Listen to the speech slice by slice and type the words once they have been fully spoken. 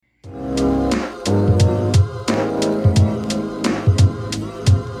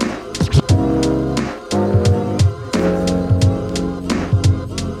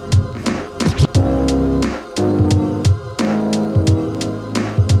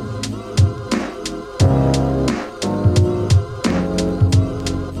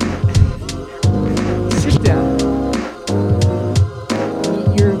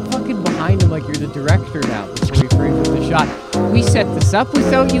this up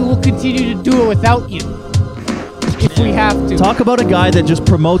without you, we'll continue to do it without you. If we have to. Talk about a guy that just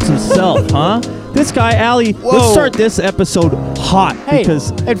promotes himself, huh? This guy, Allie, let's start this episode hot.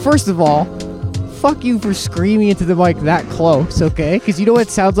 Because and first of all, fuck you for screaming into the mic that close, okay? Because you know what it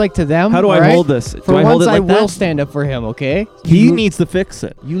sounds like to them. How do I hold this? For once, I will stand up for him, okay? He needs to fix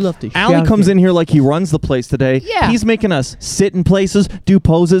it. You love to shout. Allie comes in here like he runs the place today. Yeah. He's making us sit in places, do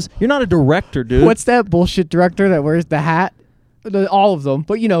poses. You're not a director, dude. What's that bullshit director that wears the hat? All of them,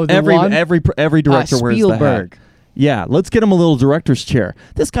 but you know, the every one. every director wears the hat. Yeah, let's get him a little director's chair.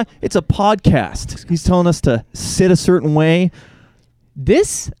 This guy, it's a podcast. He's telling us to sit a certain way.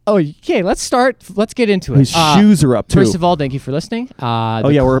 Okay, let's start. Let's get into it. His shoes are up, too. First of all, thank you for listening.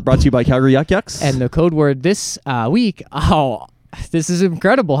 We're brought to you by Calgary Yuck Yucks. And the code word this week, this is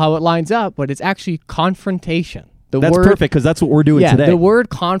incredible how it lines up, but it's actually confrontation. That's perfect, because that's what we're doing today. The word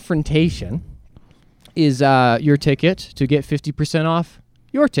confrontation is your ticket to get 50% off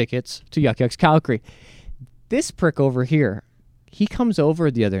your tickets to Yuck Yucks Calgary. This prick over here, he comes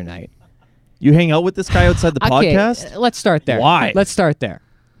over the other night. You hang out with this guy outside the podcast? Let's start there. Why? Let's start there.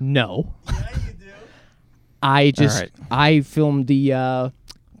 No. Yeah, you do. I filmed the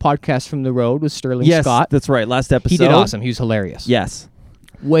podcast from the road with Sterling Scott. Yes, that's right. Last episode. He did awesome. He was hilarious. Yes.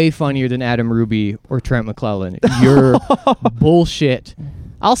 Way funnier than Adam Ruby or Trent McClellan. You're bullshit.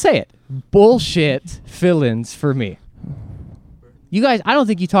 I'll say it. Bullshit fill-ins for me. You guys, I don't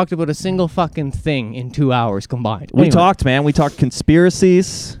think you talked about a single fucking thing in 2 hours combined. We talked, man. We talked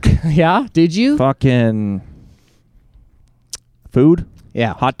conspiracies. Yeah? Did you? Fucking food.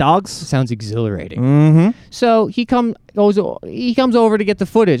 Yeah. Hot dogs. Sounds exhilarating. Mm-hmm. So he comes over to get the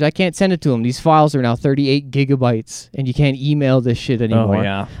footage. I can't send it to him. These files are now 38 gigabytes, and you can't email this shit anymore. Oh,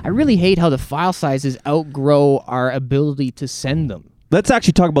 yeah. I really hate how the file sizes outgrow our ability to send them. Let's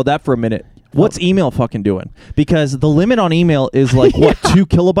actually talk about that for a minute. What's email fucking doing? Because the limit on email is like, 2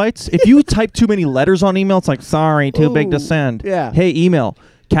 kilobytes? If you type too many letters on email, it's like, sorry, too big to send. Yeah. Hey, email,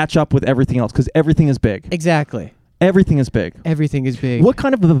 catch up with everything else, because everything is big. Exactly. Everything is big. Everything is big. What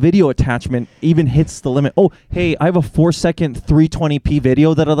kind of a video attachment even hits the limit? Oh, hey, I have a 4-second 320p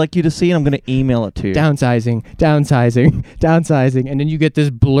video that I'd like you to see, and I'm going to email it to you. Downsizing. And then you get this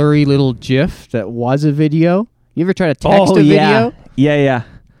blurry little GIF that was a video. You ever try to text a video? Yeah.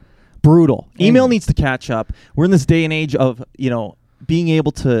 Brutal. Email needs to catch up. We're in this day and age of, being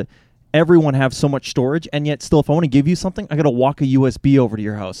able to everyone have so much storage, and yet still, if I want to give you something, I got to walk a USB over to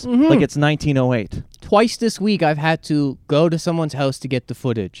your house. Mm-hmm. Like it's 1908. Twice this week, I've had to go to someone's house to get the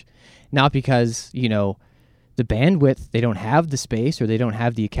footage. Not because, the bandwidth, they don't have the space or they don't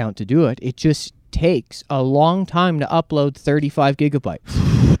have the account to do it. It just takes a long time to upload 35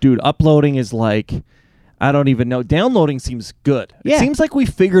 gigabytes. Dude, uploading is like... I don't even know. Downloading seems good. Yeah. It seems like we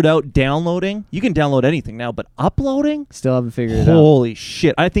figured out downloading. You can download anything now, but uploading? Still haven't figured it out. Holy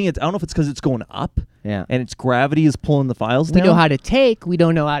shit. I don't know if it's because it's going up. Yeah. And its gravity is pulling the files down. We know how to take. We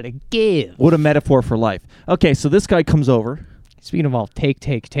don't know how to give. What a metaphor for life. Okay, so this guy comes over. Speaking of all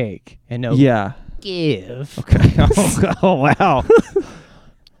take, and no give. Okay. Oh, wow.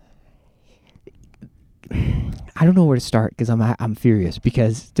 I don't know where to start because I'm furious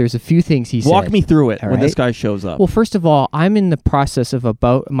because there's a few things he said. Walk me through it when this guy shows up. Well, first of all, I'm in the process of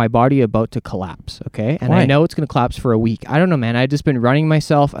my body about to collapse, okay? And Why? I know it's going to collapse for a week. I don't know, man. I've just been running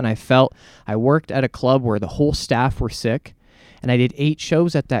myself, and I worked at a club where the whole staff were sick, and I did 8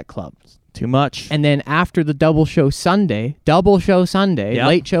 shows at that club. Too much. And then after the double show Sunday, Yep.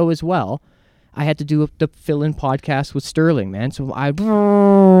 late show as well, I had to do the fill-in podcast with Sterling, man. So I could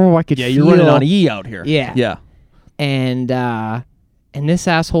feel... Yeah, you're running on E out here. Yeah. Yeah. And this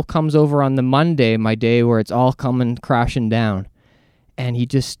asshole comes over on the Monday, my day where it's all coming crashing down. And he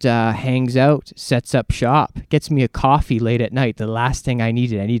just hangs out, sets up shop, gets me a coffee late at night. The last thing I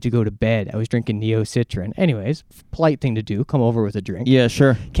needed to go to bed. I was drinking Neocitrin. Anyways, polite thing to do, come over with a drink. Yeah,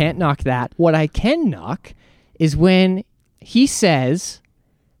 sure. Can't knock that. What I can knock is when he says,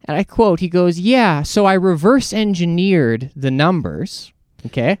 and I quote, he goes, yeah, so I reverse engineered the numbers.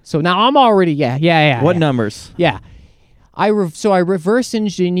 Okay, so now I'm already, What numbers? Yeah. I reverse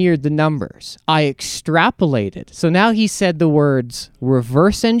engineered the numbers. I extrapolated. So now he said the words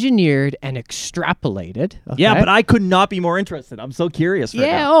reverse engineered and extrapolated. Okay? Yeah, but I could not be more interested. I'm so curious right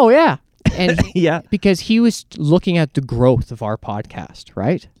now. Oh, yeah. And yeah. Because he was looking at the growth of our podcast,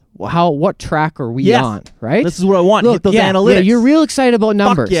 right? What track are we on, right? This is what I want. Look, hit those analytics. Yeah, you're real excited about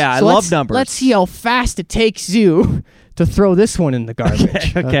numbers. Fuck yeah, I love numbers. Let's see how fast it takes you to throw this one in the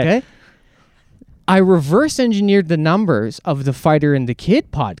garbage. Okay. I reverse engineered the numbers of the Fighter and the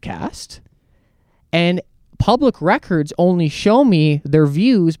Kid podcast, and public records only show me their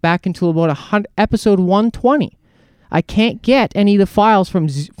views back until about episode 120. I can't get any of the files from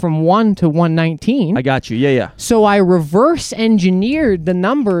 1 to 119. I got you. Yeah. So I reverse engineered the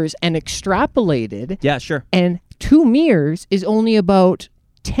numbers and extrapolated. Yeah, sure. And 2 Meers is only about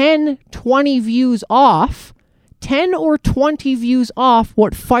 10, 20 views off. 10 or 20 views off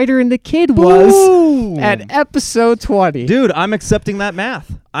what Fighter and the Kid was at episode 20. Dude, I'm accepting that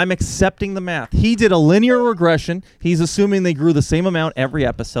math. I'm accepting the math. He did a linear regression. He's assuming they grew the same amount every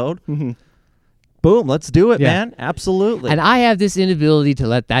episode. Mm-hmm. Boom, let's do it, man. Absolutely. And I have this inability to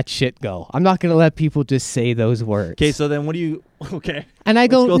let that shit go. I'm not going to let people just say those words. Okay, so then what do you... Okay. And I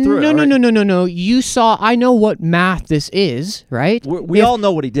go no. You saw... I know what math this is, right? We all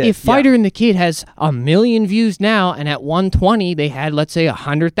know what he did. If Fighter and the Kid has 1 million views now, and at 120 they had, let's say,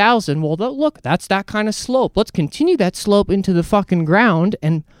 100,000, well, look, that's that kind of slope. Let's continue that slope into the fucking ground,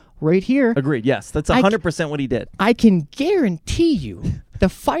 and right here... Agreed, yes. That's 100% what he did. I can guarantee you... The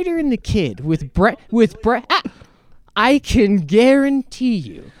Fighter and the Kid with Brett. I can guarantee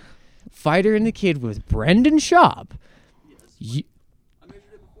you, Fighter and the Kid with Brendan Schaub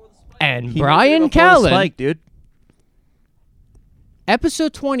and Brian Callen. Spike, dude.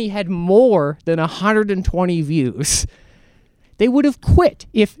 Episode 20 had more than 120 views. They would have quit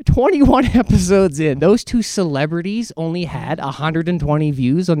if 21 episodes in, those 2 celebrities only had 120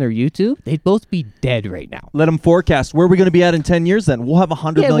 views on their YouTube. They'd both be dead right now. Let them forecast. Where are we going to be at in 10 years then? We'll have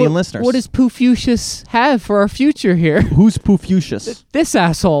 100 million listeners. What does Poofucius have for our future here? Who's Poofucius? This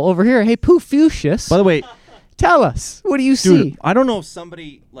asshole over here. Hey, Poofucius. By the way, tell us. What do you see? I don't know if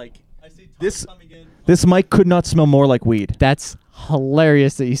somebody, like, this mic could not smell more like weed. That's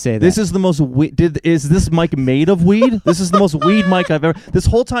hilarious that you say that. This is the most is this mic made of weed? This is the most weed mic I've ever. This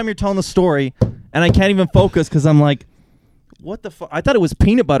whole time you're telling the story, and I can't even focus because I'm like, what the fuck? I thought it was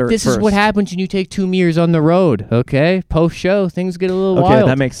peanut butter. This at is first. what happens when you take 2 Meers on the road. Okay, post show things get a little wild. Okay,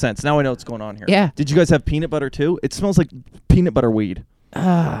 that makes sense. Now I know what's going on here. Yeah. Did you guys have peanut butter too? It smells like peanut butter weed.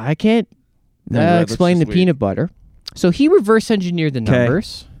 I can't No, explain the peanut butter. So he reverse engineered the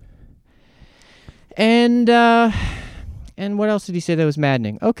numbers. And what else did he say that was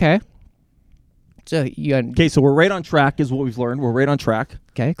maddening? Okay. So so we're right on track is what we've learned. We're right on track.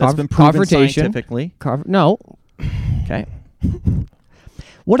 Okay. That's been proven Confrontation. scientifically. No. Okay.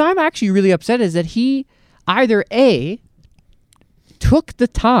 What I'm actually really upset is that he either A, took the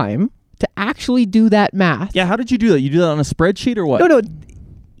time to actually do that math. Yeah, how did you do that? You do that on a spreadsheet or what? No. It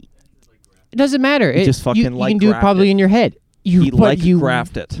doesn't matter. You just fucking you can do it probably in your head. You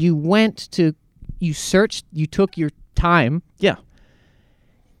graphed it. You went to... You searched... You took your time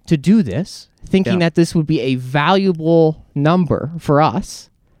to do this, thinking that this would be a valuable number for us.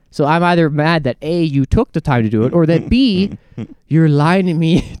 So I'm either mad that A, you took the time to do it, or that B, you're lying to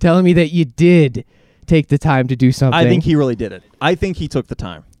me, telling me that you did take the time to do something. I think he really did it. I think he took the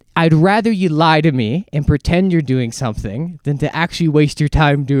time. I'd rather you lie to me and pretend you're doing something than to actually waste your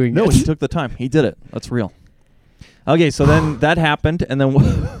time doing it. No, he took the time. He did it. That's real. Okay, so then that happened, and then...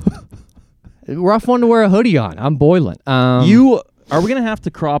 Rough one to wear a hoodie on. I'm boiling. Are we going to have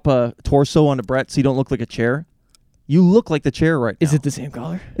to crop a torso onto Brett so you don't look like a chair? You look like the chair right now. Is it the same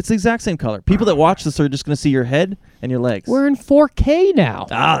color? It's the exact same color. People that watch this are just going to see your head and your legs. We're in 4K now.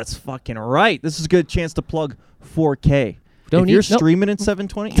 Ah, that's fucking right. This is a good chance to plug 4K. If you're streaming in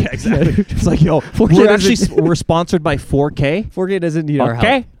 720, yeah, exactly. It's like, yo, we're sponsored by 4K. 4K doesn't need our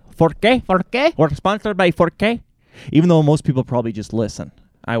help. 4K. We're sponsored by 4K. Even though most people probably just listen,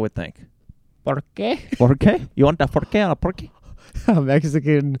 I would think. 4K? You want that 4K on a 4K? A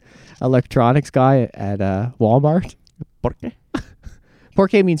Mexican electronics guy at Walmart. 4K?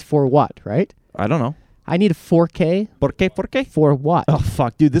 4K means for what, right? I don't know. I need a 4K. 4K? For what? Oh,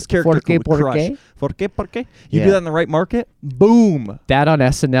 fuck, dude. This character would crush. 4K? You do that in the right market? Boom. That on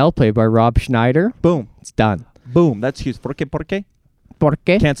SNL, played by Rob Schneider. Boom. It's done. Boom. That's huge. 4K?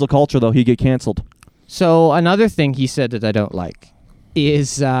 Cancel culture, though. He'd get canceled. So another thing he said that I don't like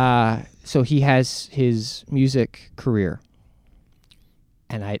is, so he has his music career.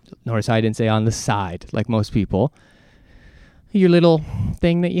 And I notice I didn't say on the side, like most people. Your little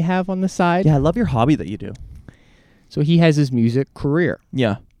thing that you have on the side. Yeah, I love your hobby that you do. So he has his music career.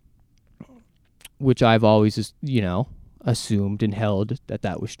 Yeah. Which I've always, assumed and held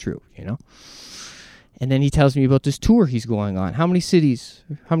that was true, And then he tells me about this tour he's going on. How many cities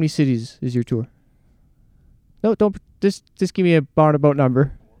is your tour? No, don't. Just give me a roundabout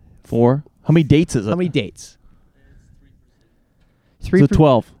number. 4. How many dates is it? How many dates?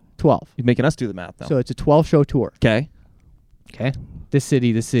 12. 12. You're making us do the math now. So it's a 12-show tour. Okay. This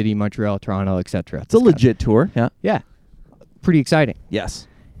city, Montreal, Toronto, etc. It's a legit tour. Yeah. Yeah. Pretty exciting. Yes.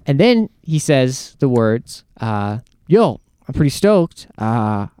 And then he says the words, yo, I'm pretty stoked.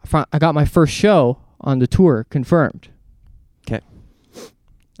 I got my first show on the tour confirmed. Okay.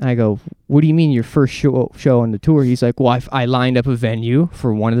 I go, what do you mean your first show on the tour? He's like, well, I lined up a venue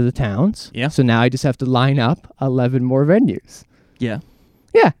for one of the towns. Yeah. So now I just have to line up 11 more venues. Yeah.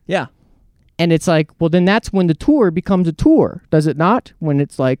 Yeah. Yeah. And it's like, well, then that's when the tour becomes a tour, does it not? When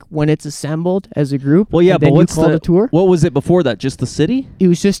it's assembled as a group. Well, yeah, and then but what's you call the tour? What was it before that? Just the city? It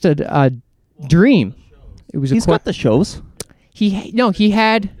was just a dream. It was. He's got the shows. He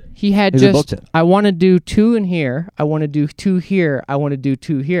had He's just. booked it. I want to do 2 in here. I want to do 2 here. I want to do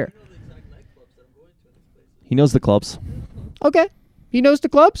 2 here. He knows the clubs. Okay, he knows the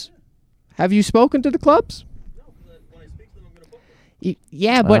clubs. Have you spoken to the clubs?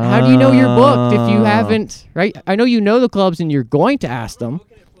 Yeah, but how do you know you're booked if you haven't, right? I know you know the clubs and you're going to ask them.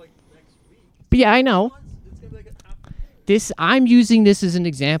 But yeah, I know. I'm using this as an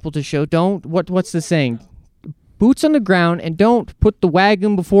example to show what's the saying? Boots on the ground and don't put the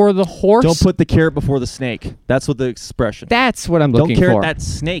wagon before the horse. Don't put the carrot before the snake. That's what the expression. That's what I'm looking for. Don't carrot that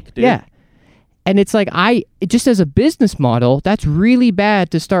snake, dude. Yeah. And it's like, just as a business model, that's really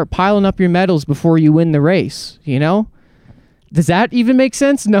bad to start piling up your medals before you win the race, you know? Does that even make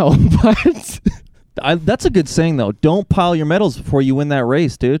sense? No, but... That's a good saying, though. Don't pile your medals before you win that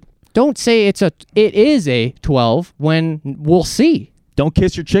race, dude. Don't say it is a 12 when we'll see. Don't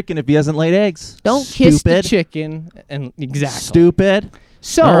kiss your chicken if he hasn't laid eggs. Don't kiss the chicken. And exactly. Stupid.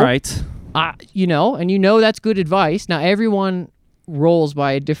 So, all right. That's good advice. Now, everyone rolls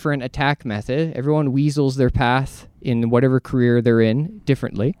by a different attack method. Everyone weasels their path in whatever career they're in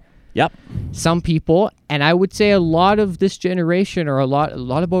differently. Yep. Some people, and I would say a lot of this generation are a lot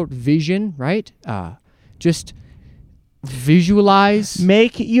about vision, right? Just visualize.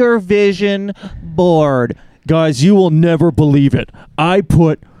 Make your vision board. Guys, you will never believe it.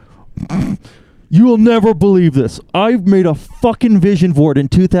 You will never believe this. I've made a fucking vision board in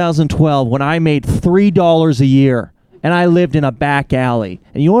 2012 when I made $3 a year. And I lived in a back alley.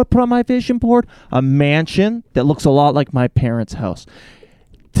 And you know what I put on my vision board? A mansion that looks a lot like my parents' house.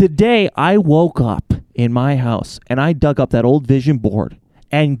 Today, I woke up in my house and I dug up that old vision board.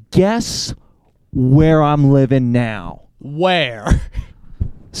 And guess where I'm living now? Where?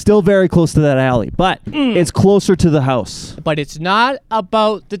 Still very close to that alley, but it's closer to the house. But it's not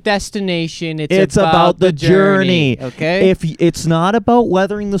about the destination. It's about the journey. Okay? If it's not about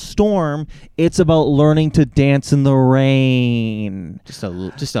weathering the storm, it's about learning to dance in the rain. Just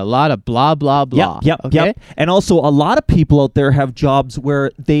a lot of blah, blah, blah. Yep. And also, a lot of people out there have jobs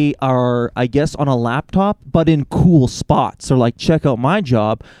where they are, I guess, on a laptop, but in cool spots. So, like, check out my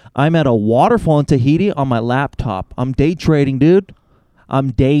job. I'm at a waterfall in Tahiti on my laptop. I'm day trading, dude.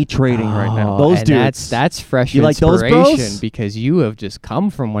 I'm day trading right now. Those dudes. That's fresh you inspiration like those bros? Because you have just come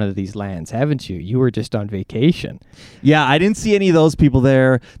from one of these lands, haven't you? You were just on vacation. Yeah, I didn't see any of those people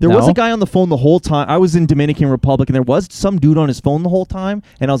there. There was a guy on the phone the whole time. I was in Dominican Republic, and there was some dude on his phone the whole time,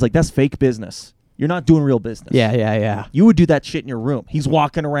 and I was like, that's fake business. You're not doing real business. Yeah. You would do that shit in your room. He's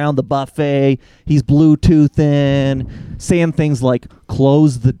walking around the buffet. He's Bluetoothing, saying things like,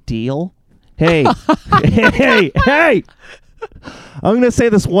 close the deal. Hey, hey. I'm going to say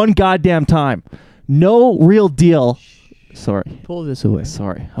this one goddamn time. No real deal. Sorry. Pull this away.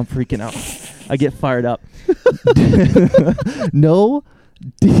 Sorry. I'm freaking out. I get fired up. No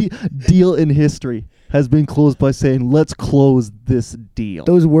deal in history has been closed by saying, let's close this deal.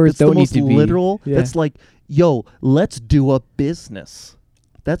 Those words don't need to be literal. Yeah. That's like, yo, let's do a business.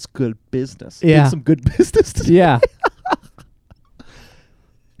 That's good business. Yeah. Did some good business today. Yeah.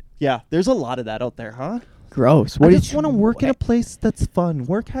 Yeah, there's a lot of that out there, huh? Gross. I just want to work in a place that's fun.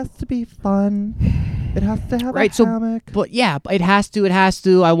 Work has to be fun. It has to have a hammock. But yeah, it has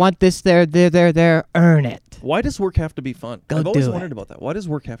to. I want this there. Earn it. Why does work have to be fun? Go I've always do wondered it. about that. Why does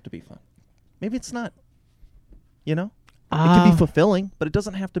work have to be fun? Maybe it's not. You know? It can be fulfilling, but it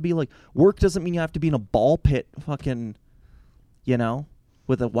doesn't have to be like, work doesn't mean you have to be in a ball pit fucking, you know,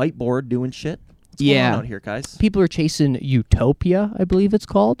 with a whiteboard doing shit. What's going on out here, guys? People are chasing utopia, I believe it's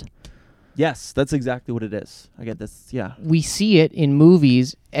called. Yes, that's exactly what it is. I get this, yeah. We see it in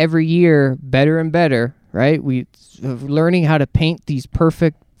movies every year, better and better, right? We're learning how to paint these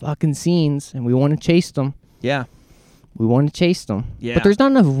perfect fucking scenes, and we want to chase them. Yeah. We want to chase them. Yeah. But there's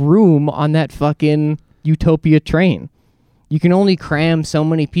not enough room on that fucking utopia train. You can only cram so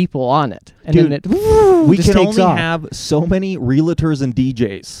many people on it. And Dude, then it we just can takes only off. have so many realtors and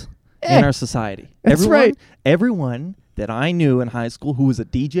DJs in our society. That's right. Everyone that I knew in high school who was a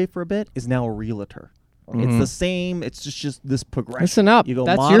DJ for a bit is now a realtor. Mm-hmm. It's the same. It's just this progression. Listen up. You go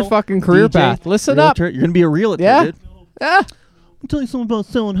That's model, your fucking career DJ, path. Listen realtor. up. You're going to be a realtor, Yeah. dude. Ah. I'll tell you something about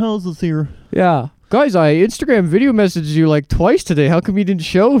selling houses here. Yeah. Guys, I Instagram video messaged you like twice today. How come you didn't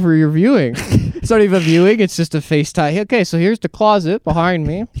show for your viewing? It's not even viewing. It's just a FaceTime. Okay, so here's the closet behind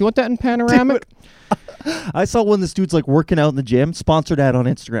me. You want that in panoramic? I saw one of this dude's like working out in the gym. Sponsored ad on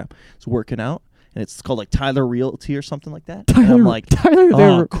Instagram. He's working out, and it's called like Tyler Realty or something like that. And I'm like,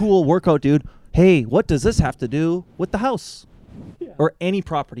 oh, cool workout, dude. Hey, what does this have to do with the house or any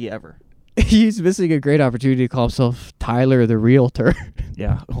property ever? He's missing a great opportunity to call himself Tyler the Realtor.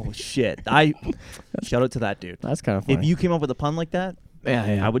 Yeah. Oh shit. Shout out to that dude. That's kind of funny. If you came up with a pun like that,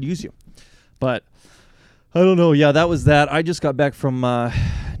 yeah. I would use you. But I don't know. Yeah, that was that. I just got back from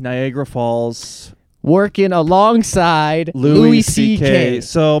Niagara Falls. Working alongside Louis C.K.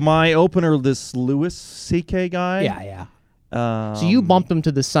 So my opener, this Louis C.K. guy. Yeah. So you bumped him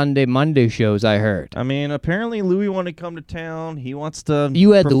to the Sunday, Monday shows, I heard. I mean, apparently Louis wanted to come to town. He wants to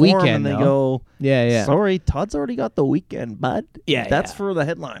You had perform, the weekend, and they though. go, Yeah. sorry, Todd's already got the weekend, bud. Yeah, That's for the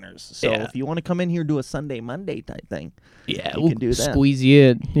headliners. So Yeah. if you want to come in here and do a Sunday, Monday type thing, Yeah, you can do that. Squeeze you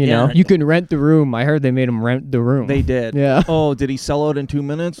in, you know. You can rent the room. I heard they made him rent the room. They did. Yeah. Oh, did he sell out in 2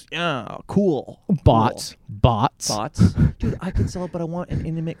 minutes? Yeah, cool. Bots. Dude, I can sell it, but I want an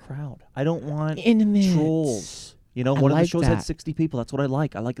intimate crowd. I don't want Intimate. trolls. You know, I one of the like shows that. had 60 people. That's what I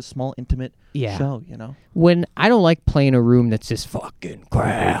like. I like a small, intimate show, you know? When I don't like playing a room that's just fucking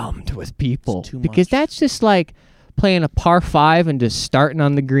crammed with people. It's too because much. that's just like playing a par 5 and just starting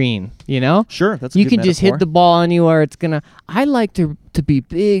on the green, you know? Sure, that's a You good can just hit metaphor. the ball anywhere. It's gonna. I like to be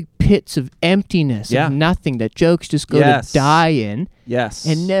big pits of emptiness, Yeah. of nothing that jokes just go Yes. to die in Yes.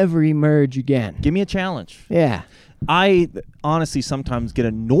 and never emerge again. Give me a challenge. Yeah. I honestly sometimes get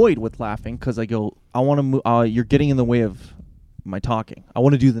annoyed with laughing because I go, I want to move. You're getting in the way of my talking. I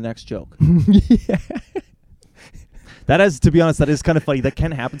want to do the next joke. Yeah. That is, to be honest, that is kind of funny. That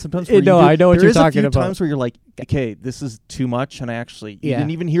can happen sometimes. I know what you're talking There is a few about. times where you're like, okay, this is too much, and I actually you Yeah.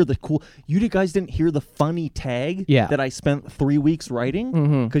 didn't even hear the cool. You guys didn't hear the funny tag that I spent 3 weeks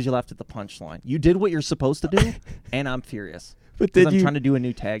writing because you laughed at the punchline. You did what you're supposed to do, and I'm furious. But I'm trying to do a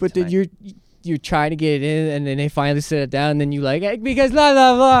new tag. But tonight. then you're trying to get it in, and then they finally sit it down, and then you like, hey, because blah,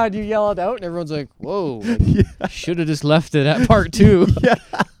 blah, blah, and you yell it out, and everyone's like, whoa, should have just left it at part 2. Yeah.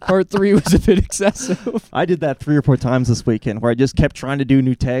 Part 3 was a bit excessive. I did that 3 or 4 times this weekend where I just kept trying to do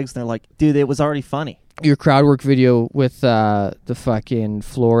new tags, and they're like, dude, it was already funny. Your crowd work video with the fucking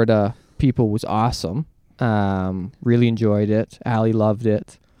Florida people was awesome. Really enjoyed it. Allie loved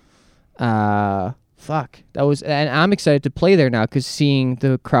it. That was, and I'm excited to play there now because seeing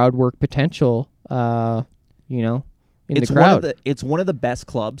the crowd work potential, in the crowd. It's one of the best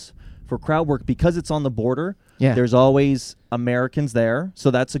clubs for crowd work because it's on the border. Yeah. There's always Americans there,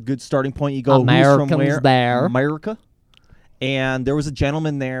 so that's a good starting point. You go, Americans who's from where? there. America. And there was a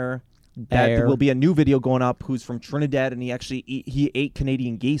gentleman there that There. will be a new video going up who's from Trinidad, and he ate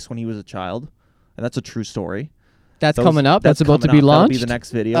Canadian geese when he was a child, and that's a true story. That's coming up. That's about to coming be up. That'll launched. be the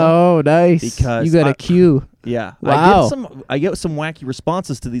next video. Oh, nice. Because you got a cue. Yeah. Wow. I get some wacky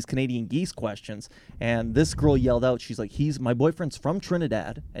responses to these Canadian geese questions, and this girl yelled out, she's like, my boyfriend's from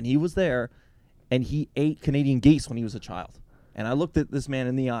Trinidad, and he was there, and he ate Canadian geese when he was a child. And I looked at this man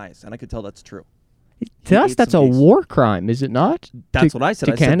in the eyes, and I could tell that's true. To us, that's a war crime, is it not? That's what I said.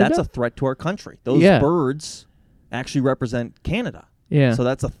 To I said Canada? that's a threat to our country. Those birds actually represent Canada. Yeah. So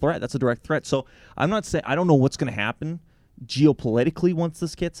that's a threat. That's a direct threat. So I'm not saying I don't know what's going to happen geopolitically once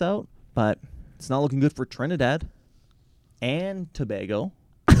this gets out, but it's not looking good for Trinidad and Tobago.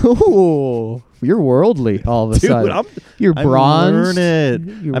 Oh, you're worldly all of a sudden. You're bronze.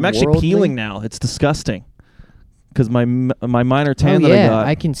 I'm actually peeling now. It's disgusting because my minor tan that I got.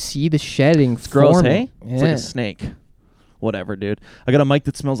 I can see the shedding. It's gross, forming. hey? It's like a snake. Whatever, dude. I got a mic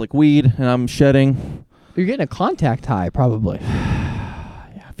that smells like weed, and I'm shedding. You're getting a contact high, probably.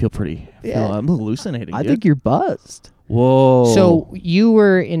 Yeah, I feel pretty. I'm hallucinating. I dude. think you're buzzed. Whoa. So you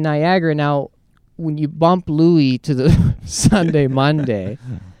were in Niagara. Now, when you bump Louis to the Sunday, Monday,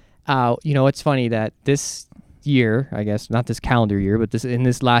 it's funny that this year, I guess, not this calendar year, but in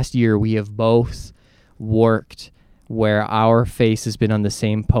this last year, we have both worked where our face has been on the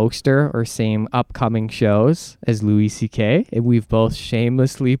same poster or same upcoming shows as Louis C.K. And we've both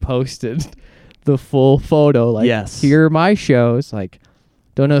shamelessly posted the full photo. Like, yes. Here are my shows. Like,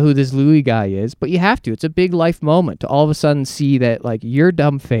 don't know who this Louis guy is, but you have to. It's a big life moment to all of a sudden see that, like, your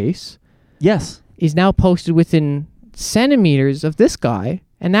dumb face is now posted within centimeters of this guy.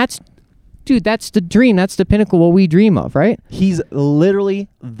 And that's the dream. That's the pinnacle, what we dream of, right? He's literally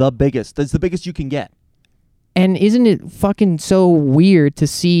the biggest. That's the biggest you can get. And isn't it fucking so weird to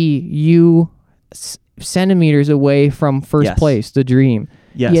see you centimeters away from first place, the dream?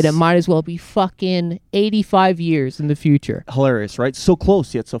 Yes. Yet it might as well be fucking 85 years in the future. Hilarious, right? So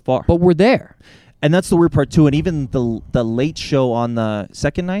close yet so far. But we're there. And that's the weird part too. And even the late show on the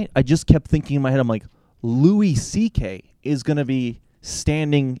second night, I just kept thinking in my head, I'm like, Louis C.K. is going to be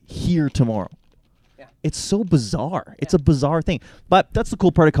standing here tomorrow. Yeah. It's so bizarre. Yeah. It's a bizarre thing. But that's the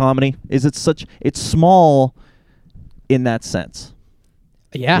cool part of comedy is it's small in that sense.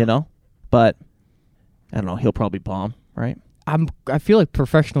 Yeah. You know? But I don't know, he'll probably bomb, right? I feel like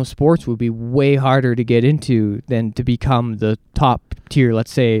professional sports would be way harder to get into than to become the top tier,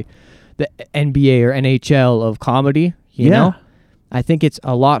 let's say the NBA or NHL of comedy, you know? I think it's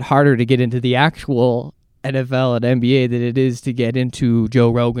a lot harder to get into the actual NFL and NBA than it is to get into Joe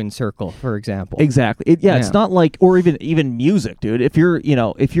Rogan's circle, for example. Exactly. It's not like, or even music, dude. If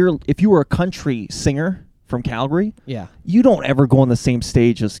you were a country singer from Calgary, you don't ever go on the same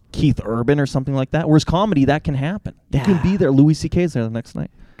stage as Keith Urban or something like that. Whereas comedy, that can happen. You can be there. Louis C.K.'s there the next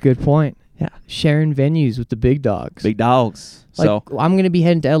night. Good point. Yeah. Sharing venues with the big dogs. Big dogs. Like, so I'm going to be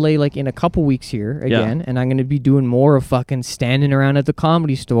heading to LA like in a couple weeks here again, and I'm going to be doing more of fucking standing around at the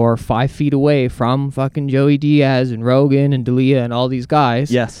Comedy Store 5 feet away from fucking Joey Diaz and Rogan and D'Elia and all these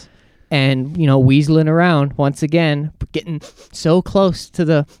guys. Yes. And, you know, weaseling around once again, getting so close to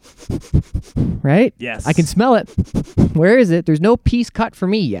the... Right? Yes. I can smell it. Where is it? There's no piece cut for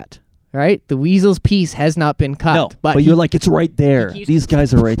me yet. Right? The weasel's piece has not been cut. No, but you're like, it's right there. These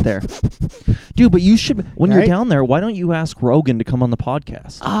guys are right there. Dude, but you should, when you're down there, why don't you ask Rogan to come on the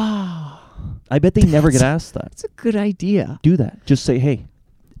podcast? I bet they never get asked that. That's a good idea. Do that. Just say, hey.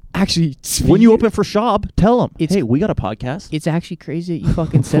 Actually, when you open for Shab, tell them, hey, we got a podcast. It's actually crazy that you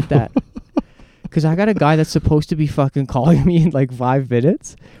fucking said that. Because I got a guy that's supposed to be fucking calling me in like 5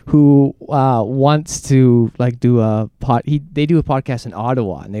 minutes who wants to like do a they do a podcast in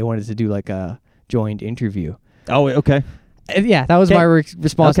Ottawa and they wanted to do like a joined interview. Oh, okay. And yeah, that was my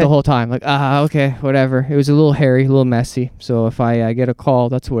response the whole time. Like, okay, whatever. It was a little hairy, a little messy. So if I get a call,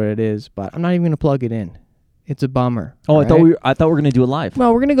 that's what it is. But I'm not even going to plug it in. It's a bummer. Oh, I thought we were going to do it live.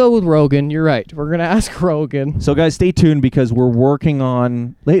 Well, we're going to go with Rogan. You're right. We're going to ask Rogan. So guys, stay tuned because we're working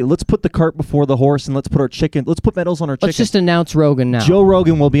on, hey, let's put the cart before the horse and let's put Meadows on our chicken. Let's just announce Rogan now. Joe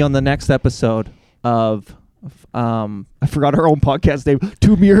Rogan will be on the next episode of, I forgot our own podcast name,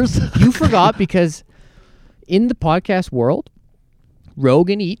 Two Meers. You forgot because in the podcast world,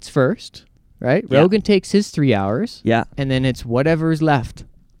 Rogan eats first, right? Yeah. Rogan takes his 3 hours. Yeah. And then it's whatever's left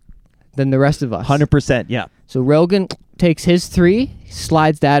than the rest of us. 100%, yeah. So Rogan takes his 3,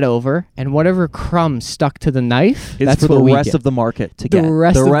 slides that over, and whatever crumbs stuck to the knife, that's for what the rest of the market to get. The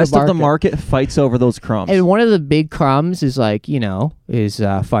rest of the market fights over those crumbs. And one of the big crumbs is like,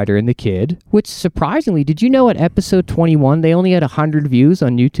 Fighter and the Kid, which surprisingly, did you know at episode 21, they only had 100 views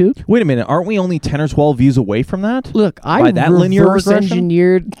on YouTube? Wait a minute, aren't we only 10 or 12 views away from that? Look, I reverse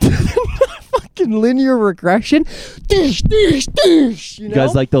engineered fucking linear regression. You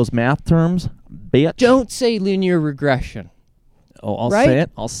guys like those math terms? Bitch. Don't say linear regression. Oh, I'll say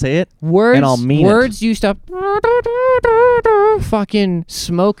it. I'll say it. Words, and I'll mean words used up. Fucking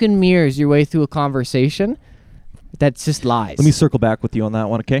smoke and mirrors your way through a conversation. That's just lies. Let me circle back with you on that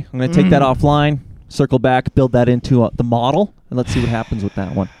one, okay? I'm going to take that offline, circle back, build that into the model, and let's see what happens with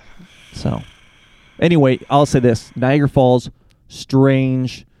that one. So, anyway, I'll say this. Niagara Falls,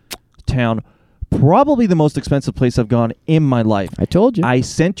 strange town. Probably the most expensive place I've gone in my life. I told you. I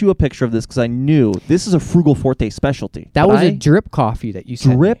sent you a picture of this because I knew this is a Frugal Forte specialty. That was a drip coffee that you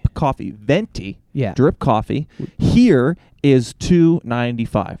sent Drip me. coffee. Venti. Yeah. Drip coffee. Here is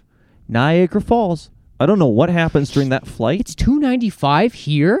 $2.95. Niagara Falls. I don't know what happens during that flight. It's $2.95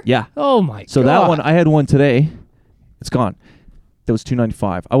 here? Yeah. Oh, my God. So that one, I had one today. It's gone. That was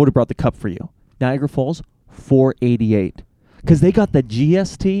 $2.95. I would have brought the cup for you. Niagara Falls, $4.88. Because they got the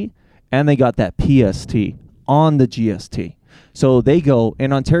GST and they got that PST on the GST. So they go,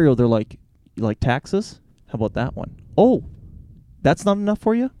 in Ontario, they're like, you like taxes? How about that one? Oh, that's not enough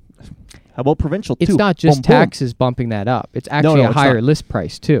for you? How about provincial, too? It's not just taxes bumping that up. It's actually a higher list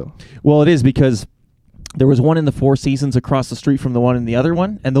price, too. Well, it is because there was one in the Four Seasons across the street from the one in the other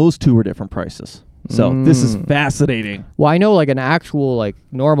one, and those two were different prices. So this is fascinating. Well, I know like an actual like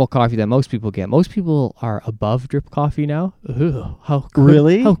normal coffee that most people get. Most people are above drip coffee now. Ugh, how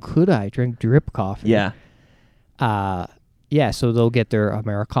could I drink drip coffee? Yeah. Yeah, so they'll get their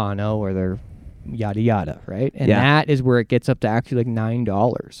Americano or their yada yada, right? And that is where it gets up to actually like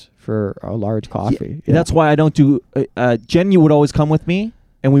 $9 for a large coffee. Yeah. That's why I don't do Jen would always come with me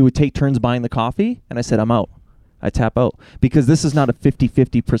and we would take turns buying the coffee, and I said I'm out. I tap out because this is not a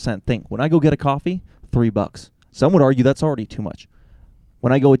 50% thing. When I go get a coffee, $3. Some would argue that's already too much.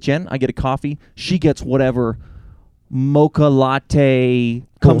 When I go with Jen, I get a coffee. She gets whatever mocha latte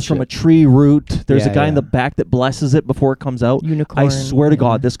comes from a Bullshit. tree root. There's Yeah, a guy in yeah. the back that blesses it before it comes out. Unicorn. I swear to yeah.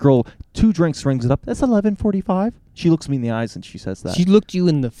 God, this girl, 2 drinks rings it up. That's 11:45. She looks me in the eyes and she says that. She looked you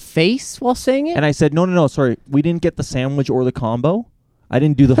in the face while saying it? And I said, no, sorry. We didn't get the sandwich or the combo. I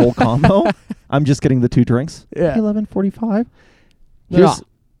didn't do the whole combo. I'm just getting the 2 drinks. Yeah. 11:45. Yeah.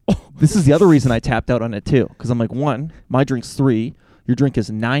 This is the other reason I tapped out on it too. Because I'm like, 1, my drink's $3. Your drink is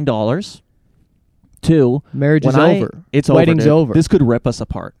 $9. 2, Marriage is when over. It's Wedding's over. over. This could rip us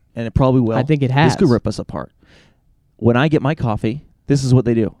apart. And it probably will. I think it has. This could rip us apart. When I get my coffee, this is what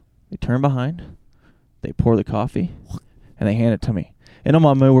they do. They turn behind, they pour the coffee, and they hand it to me. And I'm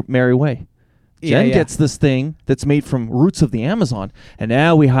on my merry way. Jen gets this thing that's made from roots of the Amazon, and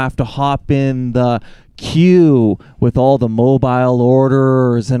now we have to hop in the queue with all the mobile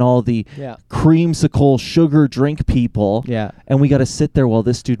orders and all the creamsicle sugar drink people. Yeah. And we got to sit there while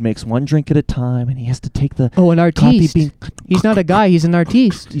this dude makes 1 drink at a time, and he has to take the an coffee artiste. bean. He's not a guy. He's an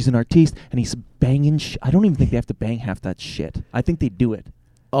artiste. He's an artiste, and he's banging. I don't even think they have to bang half that shit. I think they do it.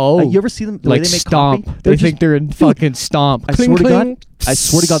 Oh. You ever see them the way like they make stomp. coffee? They think they're in fucking stomp. I Cling, swear to cling. God. I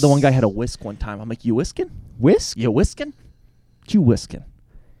swear to God, the one guy had a whisk one time. I'm like, you whisking? Whisk? You whisking? You whisking?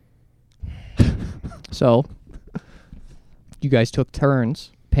 So, you guys took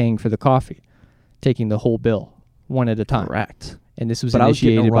turns paying for the coffee, taking the whole bill, one at a time. Correct. And this was But I was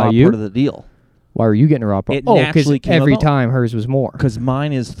getting initiated a raw by you? part of the deal. Why were you getting a raw part? It Because naturally came every about. time hers was more. Because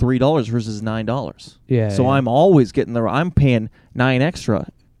mine is $3 versus $9. Yeah. So I'm always getting I'm paying 9 extra,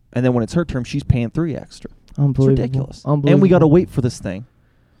 and then when it's her term, she's paying 3 extra. It's Unbelievable. ridiculous. Unbelievable. And we got to wait for this thing.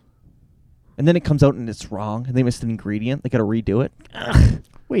 And then it comes out and it's wrong, and they missed an ingredient. They got to redo it.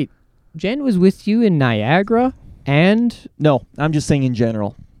 Wait, Jen was with you in Niagara and... No, I'm just saying in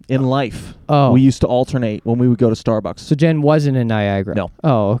general. In life, Oh. we used to alternate when we would go to Starbucks. So Jen wasn't in Niagara? No.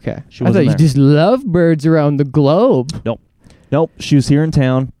 Oh, okay. She I thought wasn't you there. just love birds around the globe. Nope, she was here in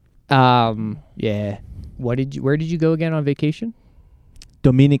town. Yeah. Where did you go again on vacation?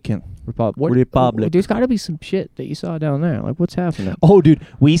 Dominican. Republic. There's got to be some shit that you saw down there. Like, what's happening? Oh, dude,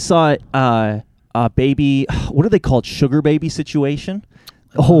 we saw a baby, what are they called? Sugar baby situation?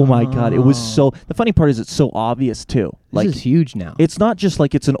 Oh, my God. It was so... The funny part is it's so obvious, too. This is huge now. It's not just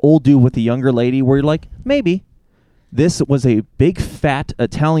like it's an old dude with a younger lady where you're like, maybe. This was a big, fat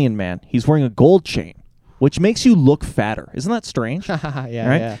Italian man. He's wearing a gold chain, which makes you look fatter. Isn't that strange? Yeah, right?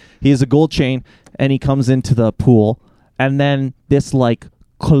 yeah. He has a gold chain, and he comes into the pool, and then this, like,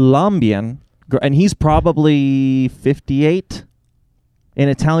 Colombian... And he's probably 58. In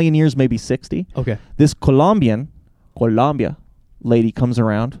Italian years, maybe 60. Okay. This Colombia lady comes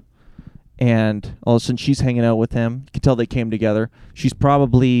around, and all of a sudden she's hanging out with him. You can tell they came together. She's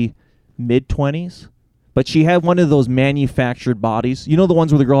probably mid-20s, but she had one of those manufactured bodies. You know the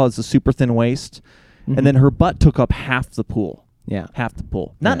ones where the girl has the super thin waist? Mm-hmm. And then her butt took up half the pool. Yeah. Half the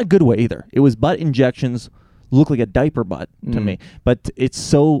pool. Not in a good way either. It was butt injections, looked like a diaper butt to me. But it's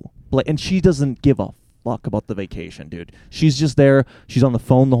so... and she doesn't give a fuck about the vacation, dude. She's just there. She's on the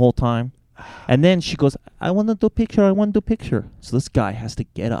phone the whole time. And then she goes, I want to do a picture. So this guy has to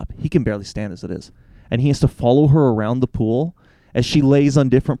get up. He can barely stand as it is. And he has to follow her around the pool as she lays on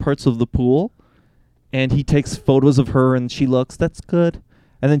different parts of the pool. And he takes photos of her and she looks, that's good.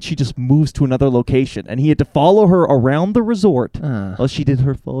 And then she just moves to another location. And he had to follow her around the resort while she did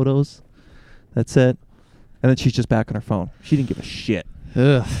her photos. That's it. And then she's just back on her phone. She didn't give a shit.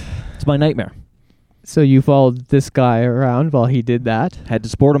 Ugh. It's my nightmare. So you followed this guy around while he did that? Had to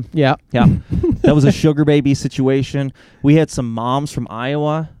support him. Yeah. Yeah. That was a sugar baby situation. We had some moms from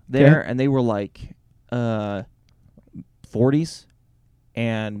Iowa there, and they were like 40s.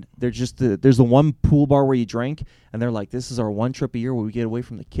 And they're just there's the one pool bar where you drink, and they're like, this is our one trip a year where we get away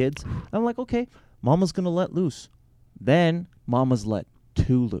from the kids. I'm like, okay, Mama's going to let loose. Then Mama's let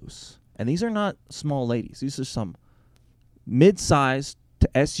 2 loose. And these are not small ladies. These are some mid-sized to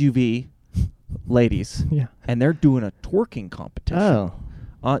SUV ladies. Yeah. And they're doing a twerking competition.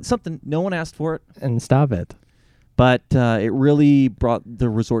 Oh. Something, no one asked for it. And stop it. But it really brought the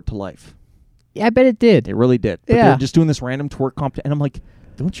resort to life. Yeah, I bet it did. It really did. But Yeah. they're just doing this random twerk competition. And I'm like,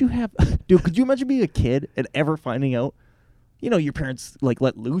 don't you have... Dude, could you imagine being a kid and ever finding out... You know, your parents like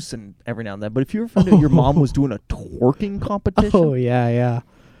let loose and every now and then. But if you ever found out your mom was doing a twerking competition... Oh, yeah, yeah.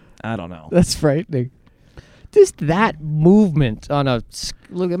 I don't know. That's frightening. Just that movement on a...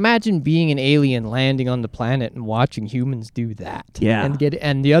 Look, imagine being an alien landing on the planet and watching humans do that. Yeah.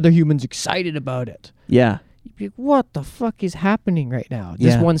 And the other humans excited about it. Yeah. You'd be like, what the fuck is happening right now?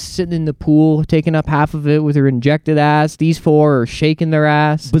 Yeah. This one's sitting in the pool, taking up half of it with her injected ass. These 4 are shaking their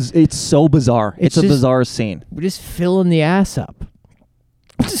ass. It's so bizarre. It's a just- bizarre scene. We're just filling the ass up.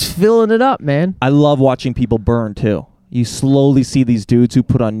 Just filling it up, man. I love watching people burn too. You slowly see these dudes who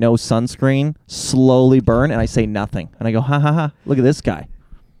put on no sunscreen slowly burn, and I say nothing. And I go, ha ha ha, look at this guy.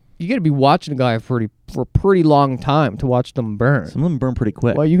 You got to be watching a guy for a pretty long time to watch them burn. Some of them burn pretty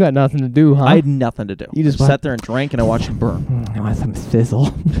quick. Well, you got nothing to do, huh? I had nothing to do. You just sat there and drank, and I watched them burn. I want some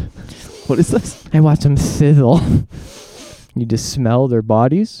sizzle. What is this? I want some sizzle. You just smell their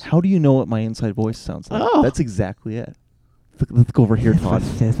bodies. How do you know what my inside voice sounds like? Oh. That's exactly it. Let's go over here, Todd.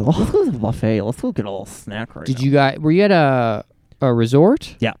 Sizzle. Let's go to the buffet. Let's go get a little snack right now. Were you at a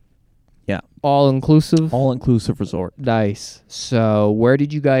resort? Yeah. Yeah. All inclusive? All-inclusive resort. Nice. So where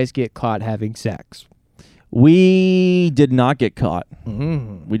did you guys get caught having sex? We did not get caught.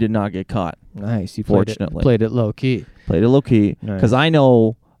 Mm. We did not get caught. Nice. You Fortunately. played it low key. Played it low key. Nice. Because I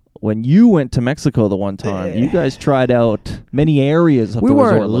know when you went to Mexico the one time, you guys tried out many areas of the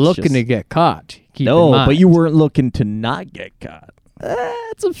resort. We weren't looking to get caught. Keep in No, mind. but you weren't looking to not get caught.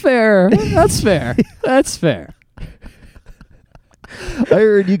 That's fair. That's fair. I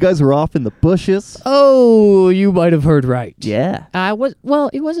heard you guys were off in the bushes. Oh, you might have heard right. Yeah. It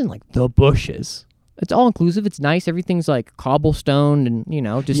wasn't like the bushes. It's all inclusive. It's nice. Everything's like cobblestone and,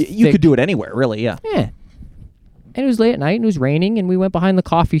 just You thick. could do it anywhere, really, yeah. Yeah. And it was late at night and it was raining and we went behind the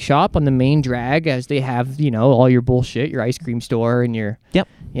coffee shop on the main drag as they have, all your bullshit, your ice cream store and your... Yep.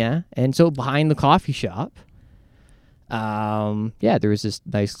 Yeah. And so behind the coffee shop, there was this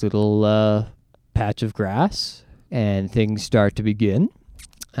nice little patch of grass and things start to begin.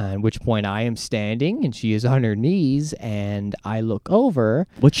 At which point I am standing and she is on her knees and I look over.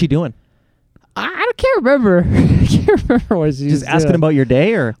 What's she doing? I can't remember. I can't remember what she was Just asking doing. about your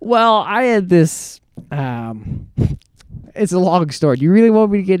day, or? Well, I had this... it's a long story. Do you really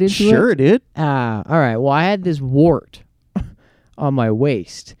want me to get into it? Sure, dude. All right. Well, I had this wart on my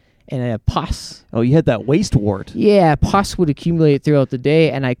waist and a pus. Oh, you had that waist wart. Yeah, pus would accumulate throughout the day,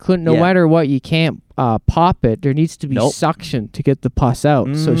 and I couldn't. No Yeah. matter what, you can't pop it. There needs to be suction to get the pus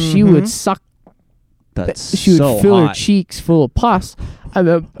out. So she would suck. That's She would so fill her hot. cheeks full of pus, and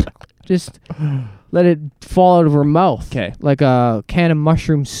then just let it fall out of her mouth. 'Kay. Like a can of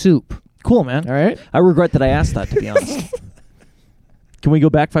mushroom soup. Cool, man. All right. I regret that I asked that, to be honest. Can we go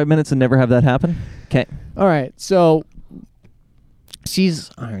back 5 minutes and never have that happen? Okay. All right. So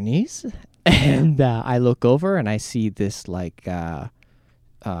she's on her knees, and I look over and I see this like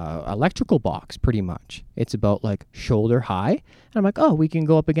electrical box. Pretty much, it's about like shoulder high, and I'm like, oh, we can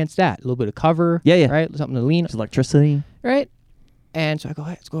go up against that. A little bit of cover. Yeah. Right. Something to lean. There's electricity. Right. And so I go,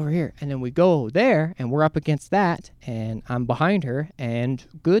 hey, let's go over here. And then we go there, and we're up against that, and I'm behind her, and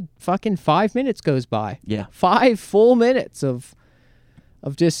good fucking 5 minutes goes by. Yeah. 5 full minutes of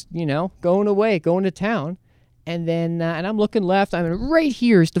just, going away, going to town. And then, and I'm looking left. I mean, right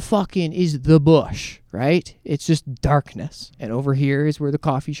here is the bush, right? It's just darkness. And over here is where the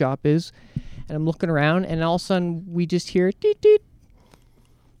coffee shop is. And I'm looking around, and all of a sudden, we just hear deet, deet.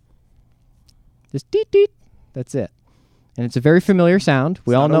 Just deet, deet. That's it. And it's a very familiar sound.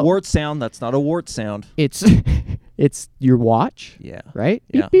 We all know. Not a wart sound. That's not a wart sound. It's it's your watch. Yeah. Right?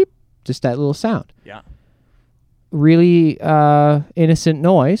 Yeah. Beep, beep. Just that little sound. Yeah. Really innocent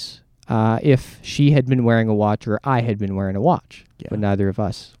noise if she had been wearing a watch or I had been wearing a watch. Yeah. But neither of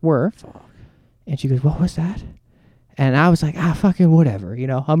us were. Fuck. And she goes, what was that? And I was like, fucking whatever.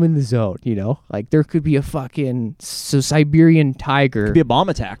 I'm in the zone, Like there could be a fucking Siberian tiger. Could be a bomb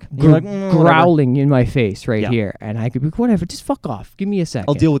attack. Growling in my face right Yeah. here. And I could be, whatever, just fuck off. Give me a second.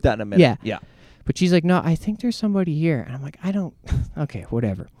 I'll deal with that in a minute. Yeah. Yeah. But she's like, no, I think there's somebody here. And I'm like, I don't, okay,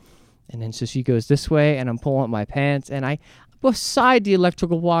 whatever. And then so she goes this way, and I'm pulling up my pants, and beside the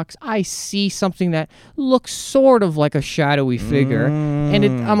electrical box, I see something that looks sort of like a shadowy figure. And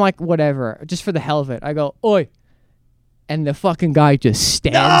I'm like, whatever, just for the hell of it. I go, oi. And the fucking guy just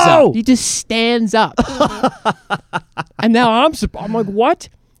stands up. He just stands up. And now I'm like, what?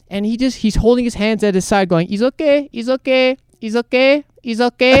 And he's holding his hands at his side going, he's okay, he's okay, he's okay, he's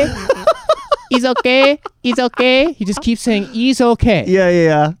okay, he's okay, he's okay. He just keeps saying, he's okay.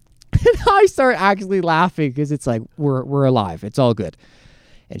 Yeah. And I start actually laughing because it's like, we're alive. It's all good.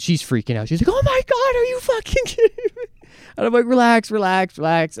 And she's freaking out. She's like, oh my God, are you fucking kidding me? And I'm like, relax.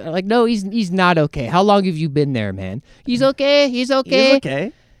 And I'm like, no, he's not okay. How long have you been there, man? He's okay. He's okay. He's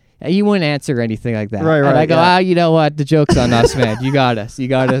okay. And he wouldn't answer anything like that. Right. And I go, you know what? The joke's on us, man. You got us. You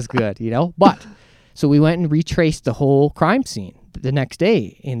got us good, But, so we went and retraced the whole crime scene the next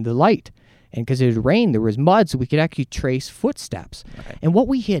day in the light. And because it had rained, there was mud, so we could actually trace footsteps. Okay. And what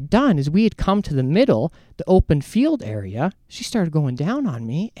we had done is we had come to the middle, the open field area. She started going down on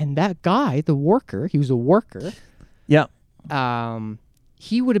me, and that guy, the worker, he was a worker. Yeah.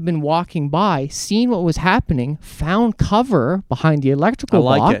 he would have been walking by, seen what was happening, found cover behind the electrical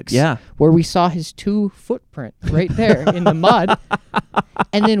box. Yeah. Where we saw his 2 footprint right there in the mud.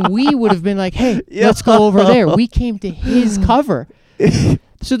 And then we would have been like, hey, let's go over there. We came to his cover.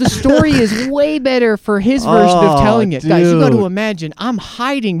 So the story is way better for his version of telling it. Dude. Guys, you got to imagine, I'm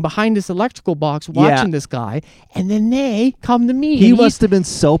hiding behind this electrical box watching this guy, and then they come to me. He must have been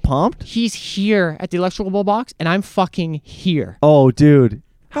so pumped. He's here at the electrical box, and I'm fucking here. Oh, dude.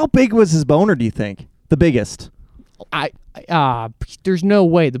 How big was his boner, do you think? The biggest? There's no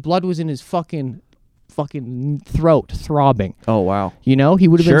way. The blood was in his fucking throat, throbbing. Oh, wow. You know? He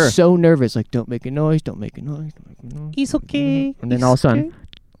would have been so nervous. Like, don't make a noise, don't make a noise, don't make a noise. He's okay. And then all of a sudden...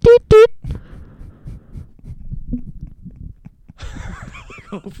 Doot, doot.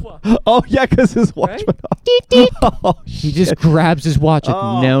 Oh, yeah, because his watch went off. Deet, deet. Oh, he just grabs his watch.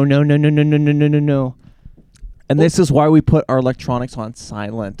 Like, no. And this is why we put our electronics on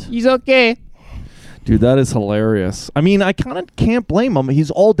silent. He's okay. Dude, that is hilarious. I mean, I kind of can't blame him. He's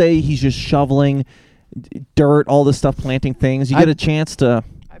all day, he's just shoveling dirt, all this stuff, planting things. You get a chance to...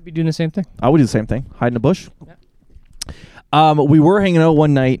 I'd be doing the same thing. I would do the same thing. Hide in a bush. Yeah. We were hanging out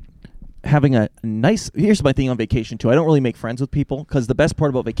one night, having a nice... Here's my thing on vacation, too. I don't really make friends with people, because the best part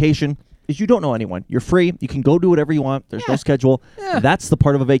about vacation is you don't know anyone. You're free. You can go do whatever you want. There's no schedule. Yeah. That's the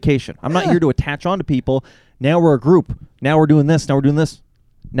part of a vacation. I'm not here to attach on to people. Now we're a group. Now we're doing this. Now we're doing this.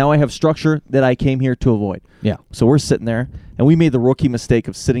 Now I have structure that I came here to avoid. Yeah. So we're sitting there, and we made the rookie mistake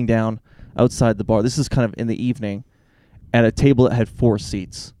of sitting down outside the bar. This is kind of in the evening at a table that had 4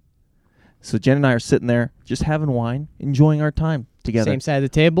 seats. So Jen and I are sitting there just having wine, enjoying our time together. Same side of the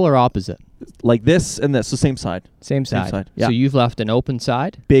table or opposite? Like this and this. So same side. Same side. Yeah. So you've left an open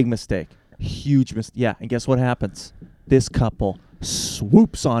side? Big mistake. Huge mistake. Yeah. And guess what happens? This couple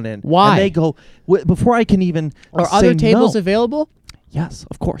swoops on in. Why? And they go, before I can even Are say other tables no. available? Yes,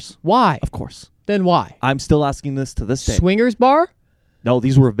 of course. Why? Of course. Then why? I'm still asking this to this day. Swingers bar? No,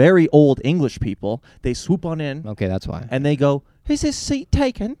 these were very old English people. They swoop on in. Okay, that's why. And they go, is this seat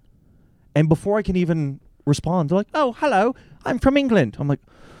taken? And before I can even respond, they're like, oh, hello, I'm from England. I'm like,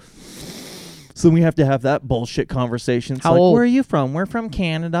 so then we have to have that bullshit conversation. It's How like, old? where are you from? We're from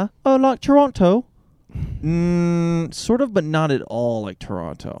Canada. Oh, like Toronto? Sort of, but not at all like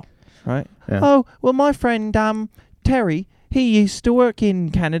Toronto, right? Yeah. Oh, well, my friend Terry, he used to work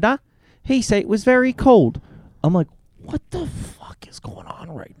in Canada. He said it was very cold. I'm like, what the fuck is going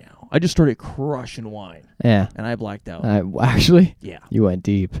on right now? I just started crushing wine. Yeah. And I blacked out. Actually? Yeah. You went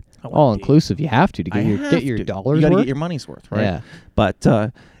deep. All inclusive. You have to get your dollars You got to worth. get your money's worth, right? Yeah. But,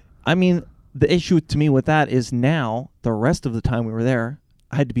 I mean, the issue to me with that is now, the rest of the time we were there,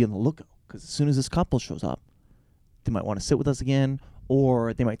 I had to be on the lookout. Because as soon as this couple shows up, they might want to sit with us again,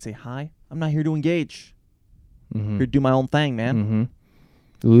 or they might say, hi, I'm not here to engage. Mm-hmm. Here to do my own thing, man. Mm-hmm.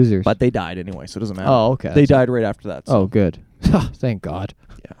 Losers. But they died anyway, so it doesn't matter. Oh, okay. They died right after that. So. Oh, good. Thank God.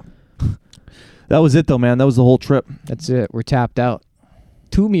 Yeah. That was it, though, man. That was the whole trip. That's it. We're tapped out.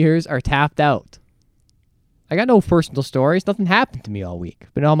 2 Meers are tapped out. I got no personal stories. Nothing happened to me all week.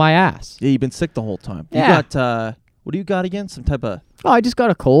 Been on my ass. Yeah, you've been sick the whole time. Yeah. You got, what do you got again? Some type of... Oh, I just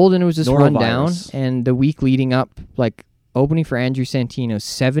got a cold, and it was just run down. Norovirus. And the week leading up, like, opening for Andrew Santino,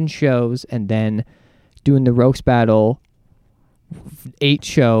 7 shows, and then doing the roast battle, 8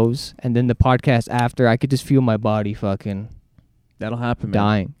 shows, and then the podcast after, I could just feel my body fucking That'll happen, man.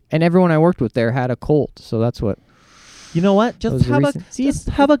 dying. And everyone I worked with there had a cold, so that's what... You know what? Just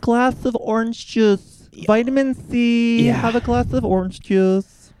Have a glass of orange juice. Vitamin C. Yeah. Have a glass of orange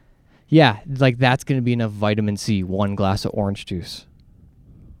juice. Yeah, like that's going to be enough vitamin C, 1 glass of orange juice.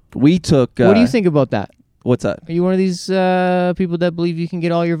 We took... What do you think about that? What's that? Are you one of these people that believe you can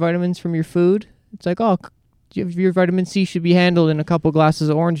get all your vitamins from your food? It's like, oh, your vitamin C should be handled in a couple glasses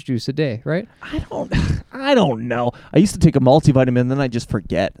of orange juice a day, right? I don't know. I used to take a multivitamin, then I just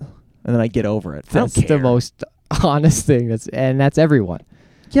forget, and then I get over it. That's I don't care. the most honest thing. That's everyone.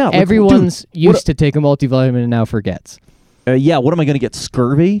 Yeah, like, everyone's dude, used to take a multivitamin and now forgets. Yeah, what am I going to get?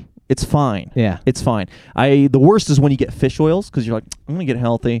 Scurvy? It's fine. Yeah. It's fine. The worst is when you get fish oils, because you're like, I'm going to get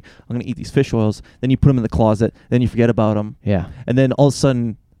healthy. I'm going to eat these fish oils. Then you put them in the closet. Then you forget about them. Yeah. And then all of a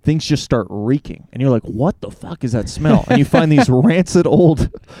sudden, things just start reeking. And you're like, what the fuck is that smell? And you find these rancid old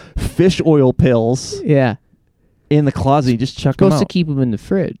fish oil pills Yeah. in the closet. You just chuck them Supposed out. to keep them in the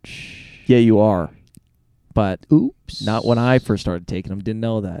fridge. Yeah, you are. But Oops. not when I first started taking them. Didn't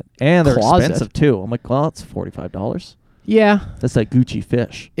know that. And they're Closet. expensive, too. I'm like, well, it's $45. Yeah. That's like Gucci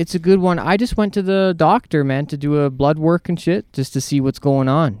fish. It's a good one. I just went to the doctor, man, to do a blood work and shit, just to see what's going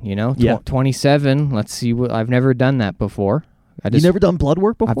on, you know? Yeah. 27. Let's see what... I've never done that before. You never done blood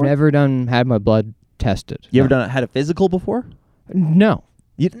work before? I've never had my blood tested. You ever had a physical before? No.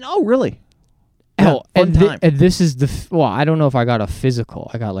 No, really. Oh, Yeah, fun time. and this is well, I don't know if I got a physical.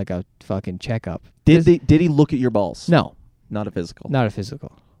 I got like a fucking checkup. Did he look at your balls? No, Not a physical. not a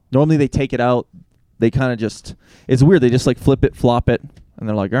physical. Normally they take it out. They kind of just. It's weird. They just like flip it, flop it, and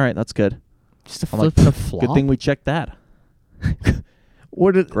they're like, "All right, that's good." Just a I'm flip like, and a flop. Good thing we checked that.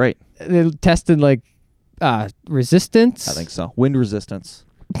 What did Great. they tested like resistance? I think so. Wind resistance.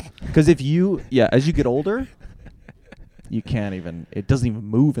 Because as you get older, you can't even. It doesn't even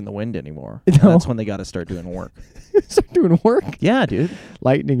move in the wind anymore. No. And that's when they got to start doing work. Start doing work, Yeah, dude.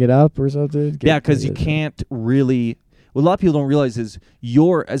 lightening it up or something. Yeah, because you can't really. What a lot of people don't realize is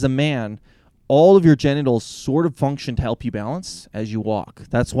as a man, all of your genitals sort of function to help you balance as you walk.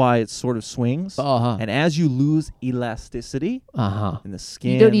 That's why it sort of swings. Uh-huh. And as you lose elasticity in the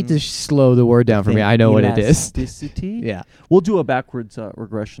skin, You don't need to slow the word down for me. I know what it is. Elasticity. Yeah. We'll do a backwards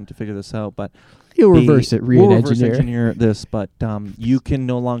regression to figure this out, but You'll reverse it, we'll reverse re-engineer. engineer this, but you can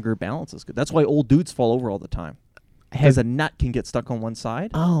no longer balance as good. That's why old dudes fall over all the time. Because a nut can get stuck on one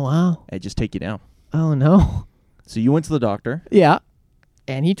side Oh, wow. and just take you down. Oh, no. So you went to the doctor. Yeah.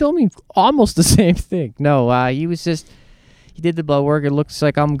 And he told me almost the same thing. No, he did the blood work. It looks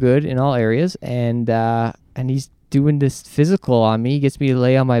like I'm good in all areas. And he's doing this physical on me. He gets me to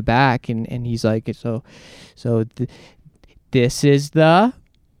lay on my back. And he's like, this is the...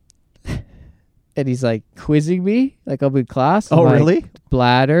 And he's like quizzing me like I'm in class. Oh, I'm like, really?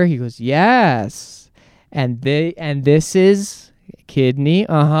 Bladder. He goes, yes. And this is kidney.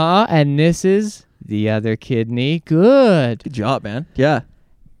 And this is the other kidney. Good. Good job, man. Yeah.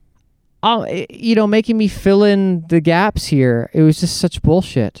 Making me fill in the gaps here. It was just such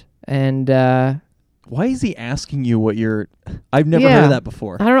bullshit. And Why is he asking you what you're... I've never heard of that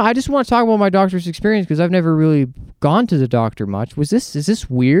before. I don't know. I just want to talk about my doctor's experience because I've never really gone to the doctor much. Is this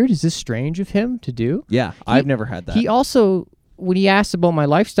weird? Is this strange of him to do? Yeah, I've never had that. He also, when he asked about my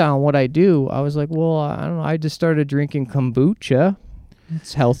lifestyle and what I do, I was like, well, I don't know. I just started drinking kombucha.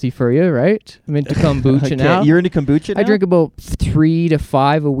 It's healthy for you, right? I'm into kombucha now. You're into kombucha now? I drink about 3 to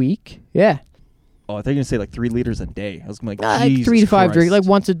 5 a week. Yeah. Oh, I thought you were going to say like 3 liters a day. I was going to Like Jesus 3 to 5 drink, Christ. like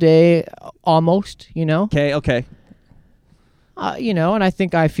once a day, almost, Okay. and I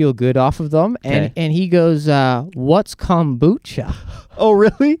think I feel good off of them. Okay. And he goes, what's kombucha? Oh,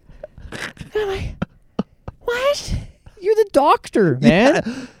 really? And I'm like, what? You're the doctor, man.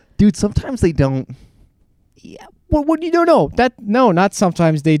 Yeah. Dude, sometimes they don't. Yeah. What you don't know? No, not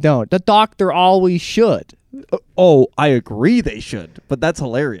sometimes they don't. The doctor always should. Oh, I agree they should, but that's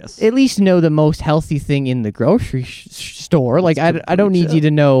hilarious. At least know the most healthy thing in the grocery store. Like I don't need kombucha? you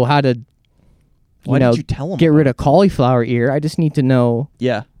to know how to Why did you tell him get about rid it? of cauliflower ear. I just need to know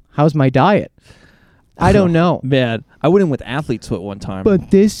Yeah. how's my diet. I don't know. Man, I went in with athlete's foot one time.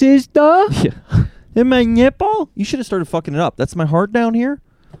 But this is the yeah. In my nipple? You should have started fucking it up. That's my heart down here.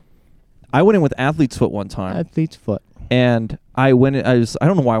 I went in with athlete's foot one time. athlete's foot. And I went in, I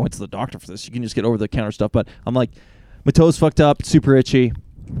don't know why I went to the doctor for this. You can just get over the counter stuff, but I'm like, my toe's fucked up, super itchy.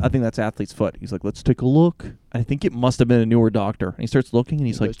 I think that's athlete's foot. He's like, let's take a look. I think it must have been a newer doctor. And he starts looking and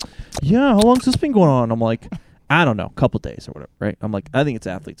he's like, yeah, how long's this been going on? I'm like, I don't know, a couple days or whatever, right? I'm like, I think it's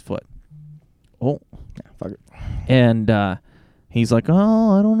athlete's foot. Oh, Yeah, fuck it. and he's like,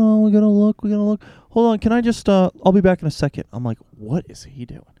 oh, I don't know. We gotta look. Hold on. Can I just, I'll be back in a second. I'm like, what is he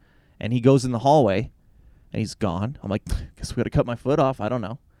doing? And he goes in the hallway and he's gone. I'm like, guess we gotta cut my foot off. I don't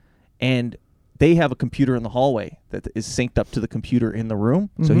know. And they have a computer in the hallway that is synced up to the computer in the room.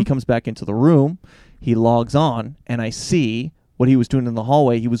 Mm-hmm. So he comes back into the room. He logs on and I see what he was doing in the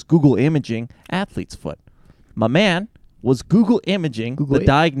hallway. He was Google imaging athlete's foot. My man was Google imaging the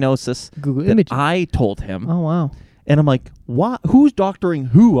diagnosis Google that imaging. I told him. Oh, wow. And I'm like, what? Who's doctoring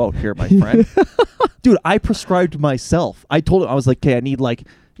who out here, my friend? Dude, I prescribed myself. I told him, I was like, okay, I need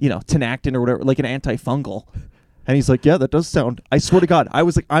Tinactin or whatever, like an antifungal. And he's like, yeah, that does sound, I swear to God. I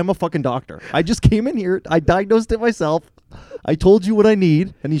was like, I'm a fucking doctor. I just came in here. I diagnosed it myself. I told you what I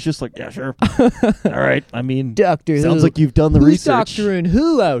need. And he's just like, yeah, sure. All right. I mean, Doctor Who. Sounds like you've done the Who's research. doctoring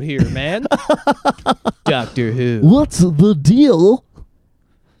who out here, man? Doctor Who. What's the deal?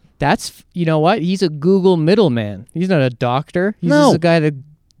 That's, you know what? He's a Google middleman. He's not a doctor. He's No. just a guy that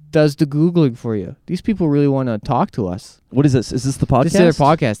does the Googling for you. These people really want to talk to us. What is this? Is this the podcast? This is their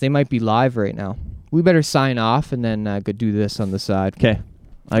podcast. They might be live right now. We better sign off and then go do this on the side. Okay.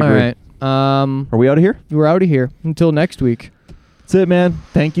 I agree. All right. Are we out of here? We're out of here. Until next week. That's it, man.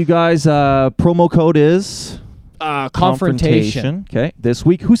 Thank you, guys. Promo code is... Confrontation. Okay. This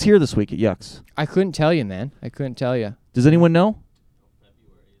week. Who's here this week at Yucks? I couldn't tell you, man. I couldn't tell you. Does anyone know?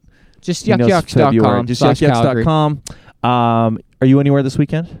 Just He knows yuckyucks.com. February. Just yuckyucks.com. Are you anywhere this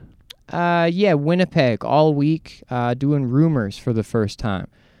weekend? Yeah, Winnipeg all week, doing rumors for the first time,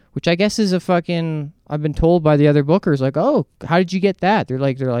 which I guess is a fucking. I've been told by the other bookers, like, oh, how did you get that? They're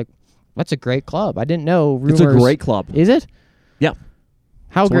like, that's a great club. I didn't know rumors. It's a great club. Is it? Yeah.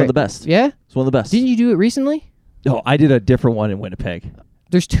 How It's great? one of the best. Yeah. It's one of the best. Didn't you do it recently? No, I did a different one in Winnipeg.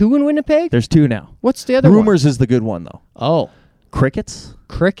 There's 2 in Winnipeg. There's 2 now. What's the other one? Rumors is the good one though. Oh, Crickets.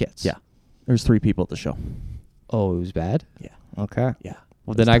 crickets. Yeah. There's 3 people at the show. Oh, it was bad. Yeah. Okay. Yeah.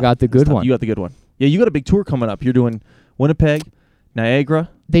 Well, then I got the good one. You got the good one. Yeah, you got a big tour coming up. You're doing Winnipeg, Niagara.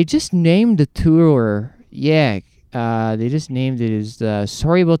 They just named the tour. Yeah. They just named it as the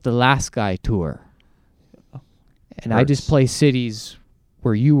Sorry About the Last Guy tour. And I just play cities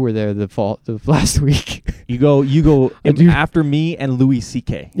where you were there the last week. You go do- after me and Louis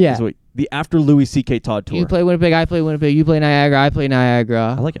C.K. Yeah. So the after Louis C.K. Todd tour. You play Winnipeg, I play Winnipeg. You play Niagara, I play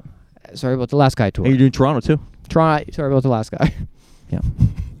Niagara. I like it. Sorry About the Last Guy tour. And you're doing Toronto too. Sorry About the Last Guy. Yeah.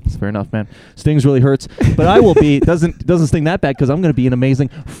 It's fair enough, man. Stings really hurts, but I will be doesn't sting that bad because I'm going to be in amazing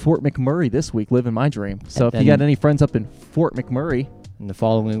Fort McMurray this week, living my dream. So And if you got any friends up in Fort McMurray, And the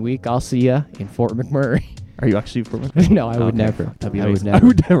following week, I'll see you in Fort McMurray. are you actually Fort McMurray? No, I would Okay. never. That'd be I would amazing. never. I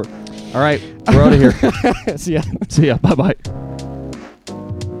would never. All right, we're out of here. See ya. See ya. Bye bye.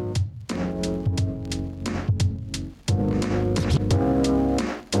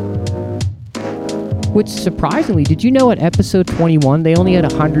 Which, surprisingly, did you know at episode 21, they only had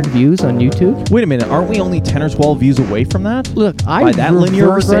 100 views on YouTube? Wait a minute. Aren't we only 10 or 12 views away from that? Look, I By that linear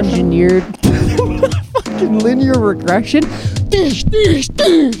reverse regression? engineered fucking linear regression. Dish, dish,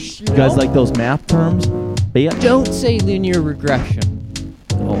 dish. You guys like those math terms? Bitch. Don't say linear regression.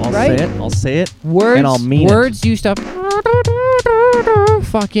 Oh, I'll Right? say it. I'll say it. Words, And I'll mean it. words used to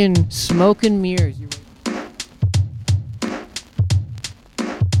fucking smoke and mirrors.